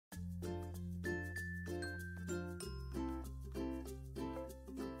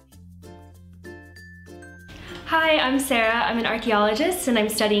Hi, I'm Sarah. I'm an archaeologist and I'm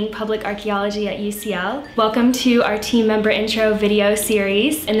studying public archaeology at UCL. Welcome to our team member intro video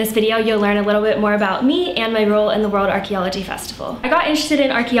series. In this video, you'll learn a little bit more about me and my role in the World Archaeology Festival. I got interested in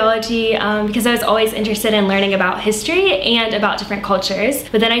archaeology because I was always interested in learning about history and about different cultures.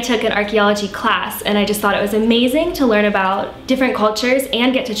 But then I took an archaeology class and I just thought it was amazing to learn about different cultures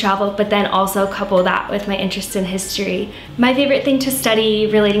and get to travel, but then also couple that with my interest in history. My favorite thing to study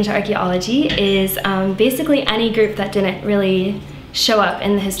relating to archaeology is basically any group that didn't really show up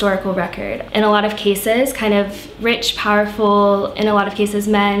in the historical record. In a lot of cases, kind of rich, powerful, in a lot of cases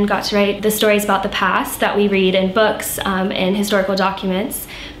men got to write the stories about the past that we read in books and historical documents.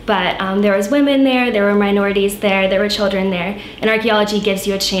 But there was women there were minorities there were children there, and archaeology gives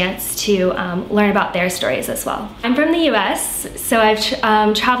you a chance to learn about their stories as well. I'm from the US, so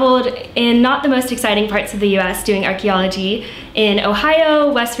I've traveled in not the most exciting parts of the US doing archaeology in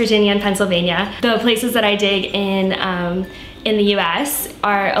Ohio, West Virginia, and Pennsylvania. The places that I dig in the US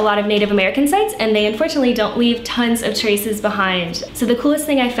are a lot of Native American sites, and they unfortunately don't leave tons of traces behind. So the coolest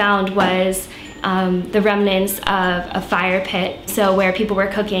thing I found was the remnants of a fire pit, so where people were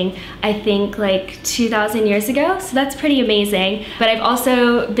cooking, I think like 2,000 years ago, so that's pretty amazing. But I've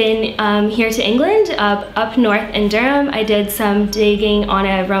also been here to England, up north in Durham. I did some digging on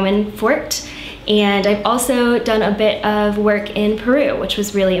a Roman fort, and I've also done a bit of work in Peru, which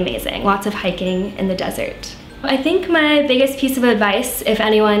was really amazing. Lots of hiking in the desert. I think my biggest piece of advice, if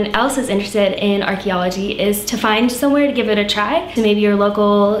anyone else is interested in archaeology, is to find somewhere to give it a try. So maybe your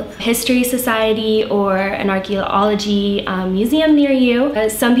local history society or an archaeology museum near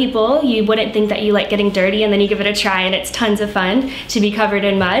you. Some people, you wouldn't think that you like getting dirty, and then you give it a try and it's tons of fun to be covered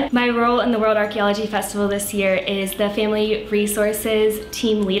in mud. My role in the World Archaeology Festival this year is the Family Resources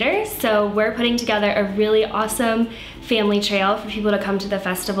team leader. So we're putting together a really awesome family trail for people to come to the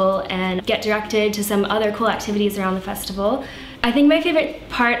festival and get directed to some other cool activities around the festival. I think my favorite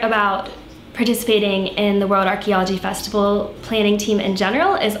part about participating in the World Archaeology Festival planning team in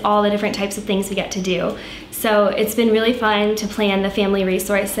general is all the different types of things we get to do. So it's been really fun to plan the family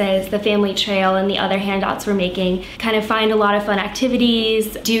resources, the family trail, and the other handouts we're making. Kind of find a lot of fun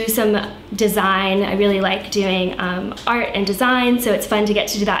activities, do some design. I really like doing art and design, so it's fun to get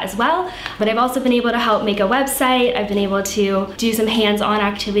to do that as well. But I've also been able to help make a website. I've been able to do some hands-on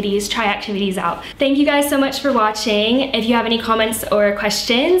activities, try activities out. Thank you guys so much for watching. If you have any comments or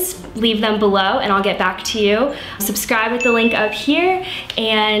questions, leave them below and I'll get back to you. Subscribe with the link up here,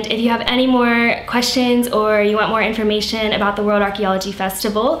 and if you have any more questions or you want more information about the World Archaeology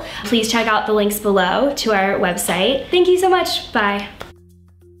Festival, please check out the links below to our website. Thank you so much. Bye.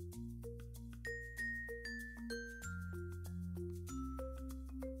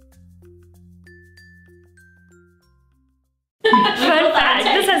 Fun fact,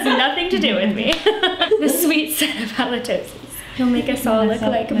 this has nothing to do with me. The sweet scent of halitosis. He'll make us all look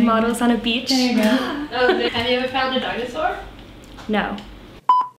like models on a beach. There you go. Oh, have you ever found a dinosaur? No.